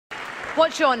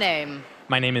What's your name?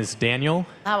 My name is Daniel.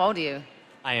 How old are you?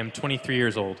 I am 23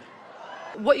 years old.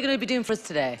 What are you going to be doing for us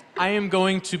today? I am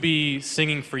going to be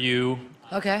singing for you.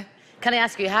 Okay. Can I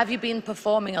ask you, have you been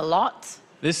performing a lot?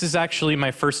 This is actually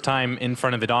my first time in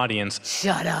front of an audience.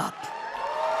 Shut up.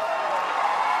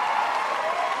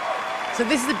 So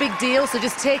this is a big deal, so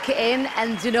just take it in,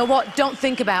 and you know what? Don't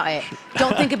think about it.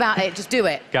 Don't think about it, just do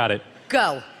it. Got it.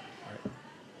 Go.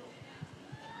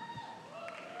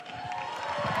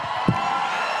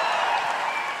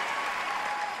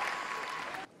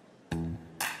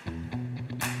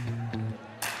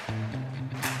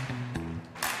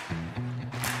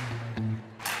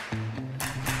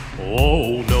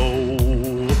 Oh no,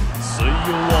 see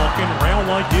you walking around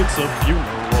like it's a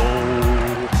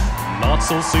funeral. Not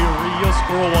so serious,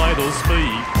 girl, why those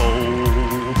feet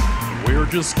cold? We're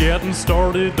just getting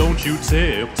started, don't you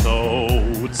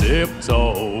tiptoe,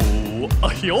 tiptoe.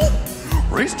 Yo,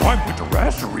 race time with the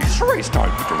rasteries, race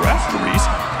time with the rasteries.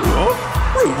 Roll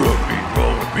with me,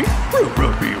 roll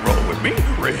with me.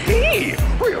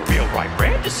 Real right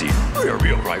fantasy,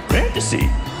 real right fantasy.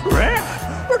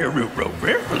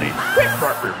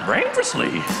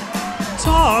 Dangerously.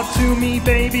 Talk to me,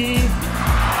 baby.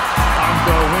 I'm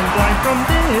going blind from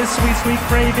this sweet, sweet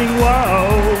craving. Whoa,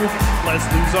 let's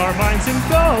lose our minds and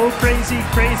go crazy,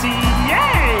 crazy,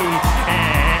 yay!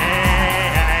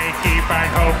 I keep on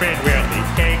hoping we'll be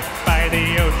cake by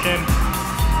the ocean.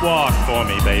 Walk for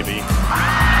me, baby.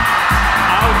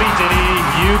 I'll be Diddy,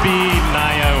 you be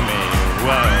Naomi.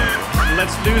 Whoa.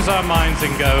 Let's lose our minds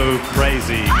and go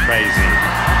crazy, crazy.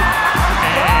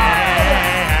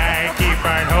 I keep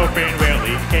on hoping we'll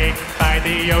eat cake by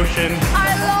the ocean.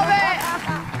 I love it!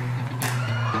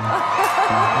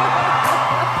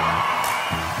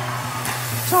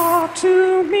 Talk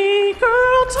to me,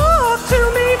 girl, talk to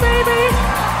me, baby.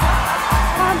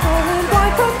 I'm going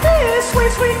blind from this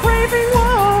sweet, sweet craving.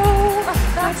 Whoa,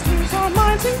 let's lose our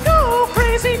minds and go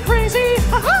crazy, crazy.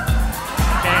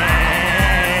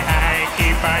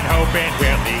 I'm hoping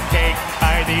we'll eat cake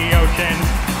by the ocean.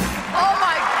 Oh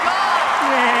my God!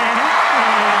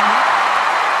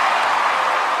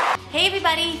 Hey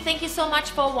everybody, thank you so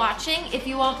much for watching. If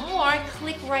you want more,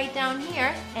 click right down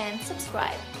here and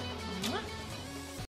subscribe.